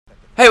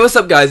Hey, what's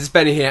up guys, it's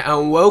Benny here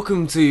and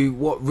welcome to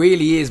what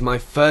really is my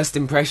first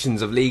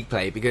impressions of League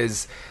Play,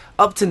 because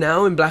up to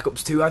now in Black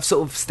Ops 2 I've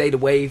sort of stayed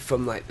away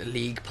from like the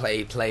League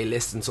Play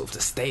playlist and sort of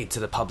just stayed to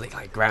the public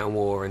like Ground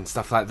War and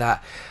stuff like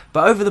that.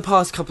 But over the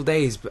past couple of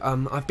days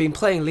I've been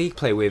playing League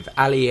Play with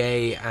Ali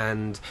A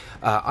and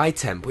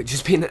iTemp, which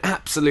has been an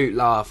absolute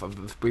laugh.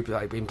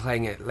 We've been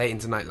playing it late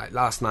into night. Like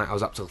last night I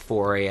was up till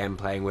 4 AM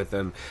playing with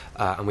them,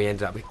 and we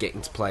ended up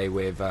getting to play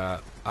with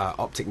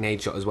Optic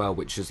Nadeshot as well,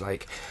 which was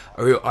like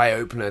a real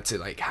eye-opener to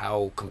like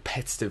how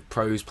competitive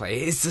pros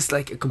play. It's just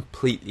like a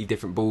completely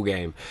different ball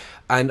game.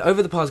 And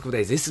over the past couple of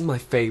days, this is my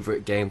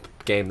favourite game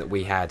that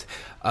we had.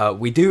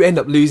 We do end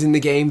up losing the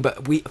game,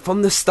 but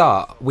from the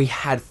start we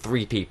had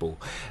 3 people.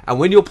 And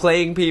when you're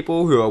playing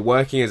people who are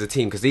working as a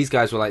team, because these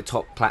guys were like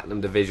top platinum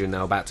division,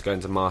 now about to go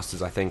into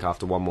masters I think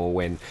after one more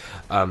win,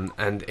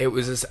 and it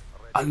was just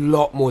a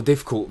lot more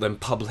difficult than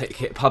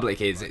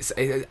public is.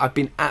 I've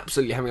been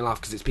absolutely having a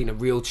laugh because it's been a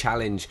real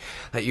challenge.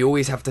 Like you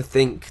always have to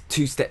think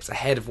 2 steps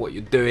ahead of what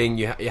you're doing.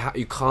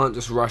 You can't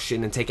just rush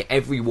in and take it.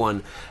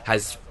 Everyone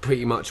has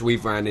pretty much,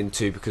 we've ran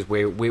into, because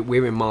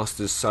we're in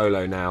masters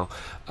solo now.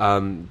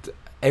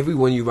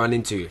 Everyone you run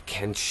into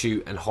can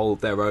shoot and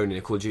hold their own in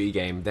a Call of Duty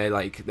game. They're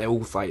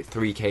all like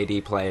 3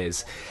 KD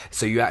players,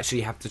 so you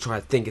actually have to try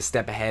to think a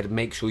step ahead and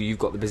make sure you've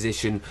got the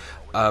position.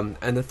 And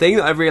the thing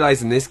that I've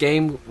realised in this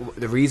game,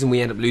 the reason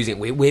we end up losing,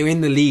 we're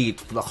in the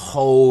lead for the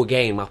whole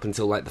game up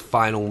until like the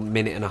final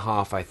minute and a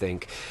half I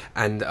think,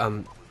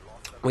 and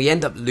we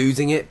end up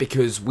losing it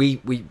because we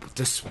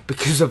just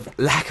because of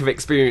lack of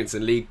experience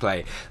in League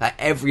Play. Like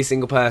every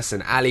single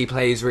person, Ali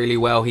plays really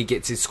well, he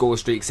gets his score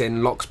streaks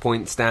in, locks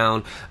points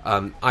down.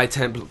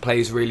 iTemp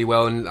plays really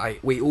well, and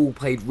like we all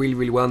played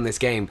really well in this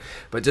game.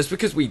 But just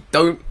because we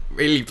don't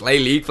really play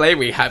League Play,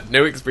 we have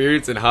no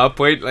experience in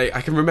hardpoint. Like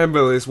I can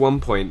remember this one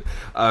point,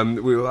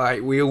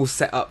 we all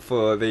set up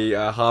for the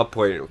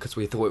hardpoint because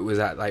we thought it was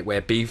at like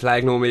where B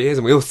flag normally is,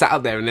 and we all sat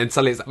up there, and then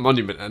suddenly it's at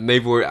Monument, and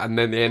and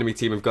then the enemy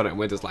team have got it, and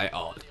we're just like,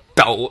 oh,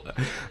 dolt.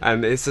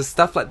 And it's just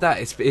stuff like that.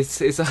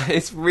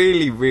 It's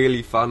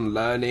really fun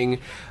learning.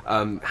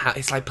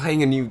 It's like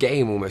playing a new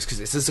game almost, because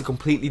it's just a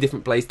completely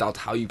different playstyle to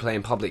how you play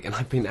in public, and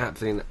I've been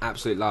having an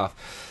absolute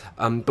laugh.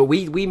 But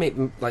we make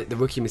like the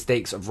rookie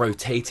mistakes of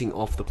rotating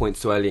off the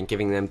points too early and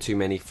giving them too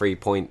many free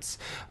points,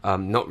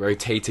 not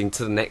rotating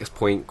to the next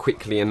point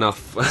quickly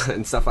enough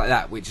and stuff like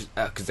that, which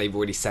because they've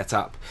already set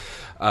up.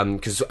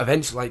 Because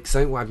eventually, like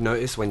something I've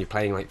noticed when you're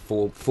playing like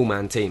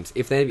full-man teams,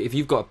 if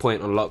you've got a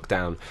point on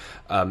lockdown,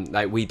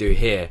 like we do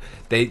here,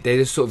 they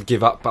just sort of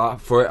give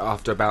up for it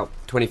after about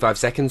 25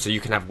 seconds. So you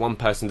can have one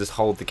person just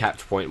hold the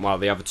capture point while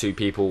the other 2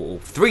 people, or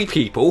 3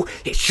 people,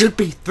 it should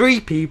be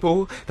 3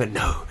 people, but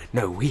no,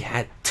 we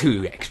had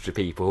 2 extra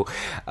people,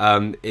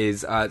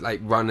 like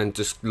run and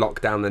just lock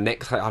down the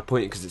next hard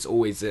point, because it's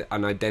always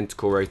an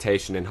identical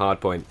rotation in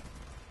hardpoint.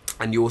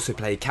 And you also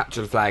play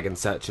Capture the Flag and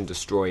Search and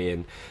Destroy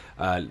in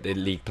the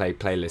League Play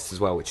playlist as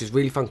well, which is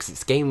really fun because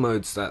it's game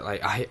modes that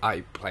like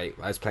I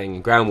was playing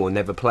in Ground War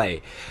never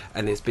play,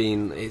 and it's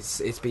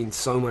been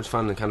so much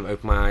fun and kind of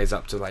opened my eyes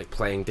up to like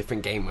playing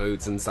different game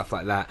modes and stuff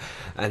like that.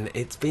 And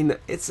it's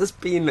just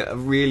been a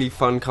really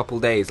fun couple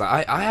days.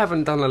 Like I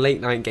haven't done a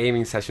late night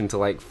gaming session till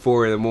like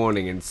 4 in the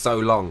morning in so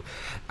long.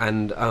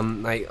 And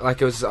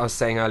like I was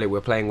saying earlier,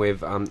 we're playing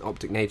with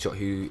Optic Nadeshot,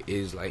 who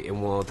is like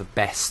in one of the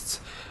best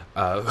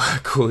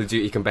Call of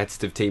Duty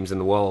competitive teams in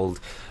the world,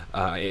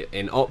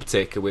 in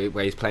Optic, where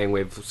he's playing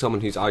with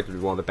someone who's arguably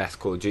one of the best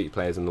Call of Duty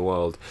players in the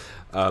world,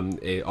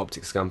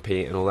 Optic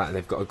Scumpy and all that, and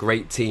they've got a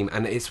great team.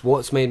 And it's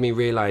what's made me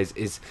realise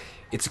is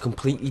it's a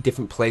completely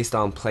different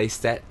playstyle and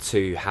playset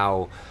to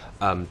how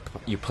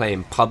you play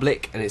in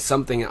public, and it's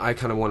something that I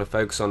kind of want to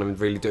focus on and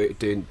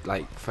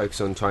really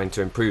focus on trying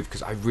to improve,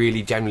 because I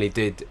really generally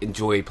did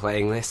enjoy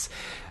playing this.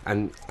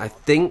 And I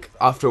think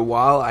after a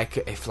while, I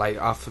think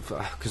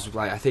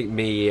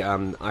me,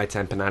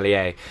 iTemp and Ali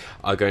A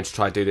are going to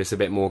try to do this a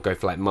bit more, go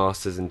for like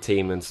masters and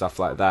team and stuff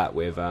like that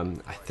with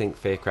I think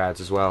Fear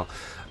Crowds as well.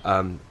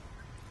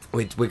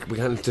 We're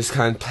going to just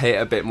kind of play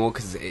it a bit more,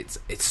 because it's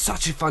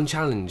such a fun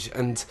challenge.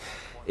 And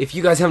if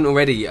you guys haven't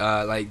already,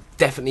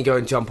 definitely go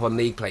and jump on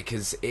League Play,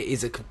 because it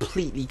is a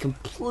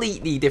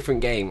completely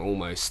different game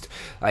almost.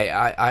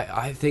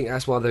 I think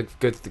that's one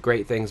of the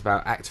great things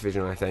about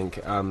Activision. I think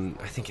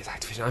it's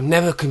Activision. I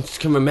never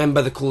can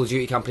remember the Call of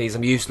Duty companies.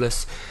 I'm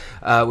useless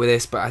with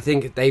this, but I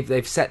think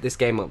they've set this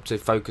game up to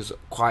focus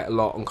quite a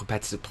lot on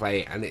competitive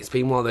play, and it's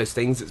been one of those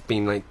things that's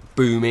been like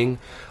booming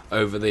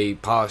over the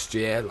past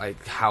year,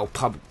 like how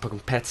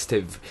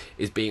competitive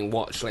is being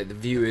watched, like the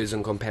viewers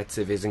on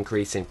competitive is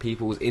increasing,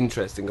 people's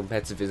interest in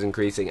competitive is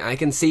increasing, and I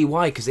can see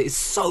why, because it's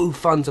so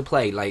fun to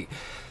play. Like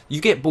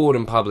you get bored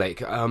in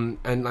public, and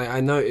like,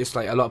 I noticed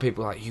like a lot of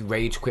people like you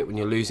rage quit when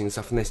you're losing and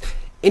stuff in this.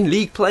 In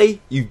League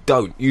Play, you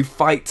don't. You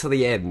fight to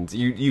the end.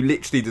 You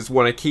literally just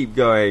want to keep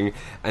going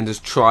and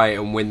just try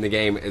and win the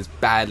game as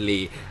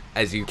badly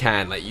as you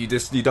can. Like you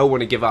don't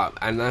want to give up,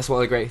 and that's one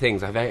of the great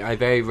things. I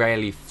very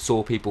rarely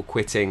saw people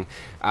quitting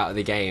out of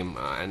the game,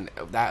 and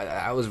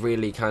that was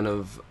really kind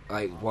of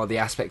like one of the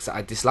aspects that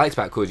I disliked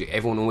about Call of Duty.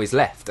 Everyone always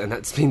left, and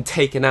that's been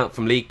taken out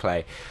from League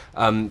Play.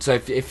 So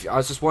if I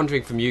was just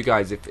wondering from you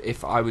guys,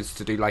 if I was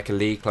to do like a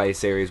League Play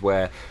series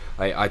where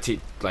I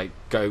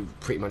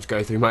pretty much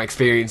go through my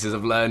experiences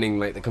of learning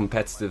like the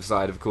competitive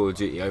side of Call of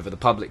Duty over the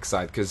public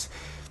side, because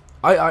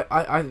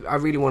I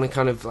really want to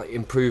kind of like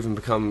improve and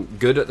become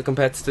good at the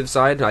competitive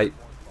side, like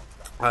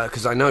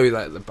because I know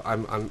that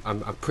I'm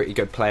a pretty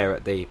good player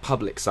at the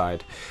public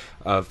side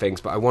of things,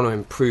 but I want to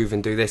improve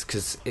and do this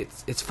because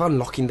it's fun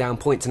locking down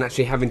points and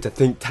actually having to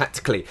think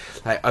tactically.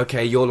 Like,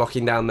 okay, you're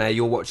locking down there,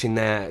 you're watching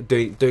there,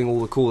 doing all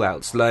the call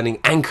outs, learning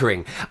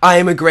anchoring. I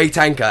am a great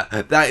anchor.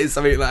 That is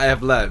something that I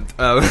have learned.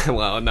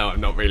 Well, no,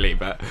 not really,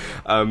 but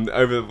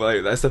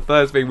that's the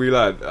first thing we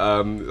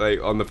learned.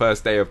 Like on the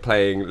first day of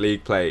playing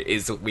League Play,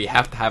 is that we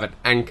have to have an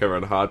anchor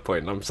on hardpoint,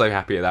 and I'm so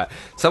happy with that.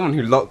 Someone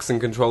who locks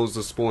and controls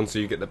the spawn so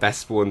you get the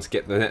best spawn to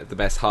get the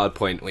best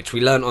hardpoint, which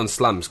we learned on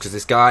slums because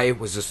this guy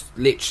was just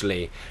literally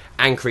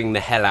anchoring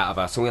the hell out of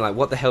us, and we're like,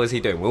 what the hell is he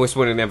doing? We're always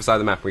spawning on the other side of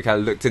the map. We kind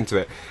of looked into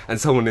it,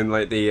 and someone in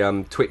like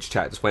the Twitch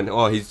chat just went,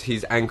 oh,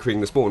 he's anchoring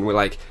the spawn. We're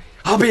like,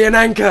 I'll be an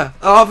anchor,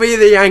 I'll be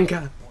the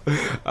anchor.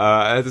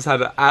 I just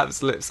had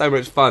so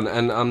much fun.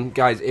 And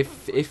guys,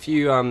 if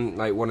you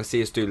like want to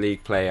see us do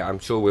League Play, I'm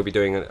sure we'll be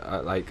doing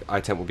like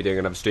iTemp will be doing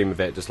another stream of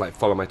it. Just like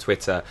follow my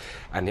Twitter,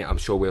 and I'm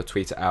sure we'll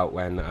tweet it out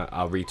when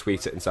I'll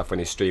retweet it and stuff when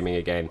he's streaming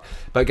again.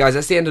 But guys,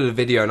 that's the end of the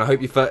video, and I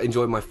hope you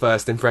enjoyed my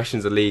first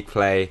impressions of League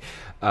Play.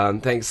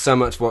 Thanks so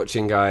much for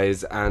watching,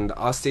 guys, and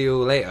I'll see you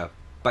all later.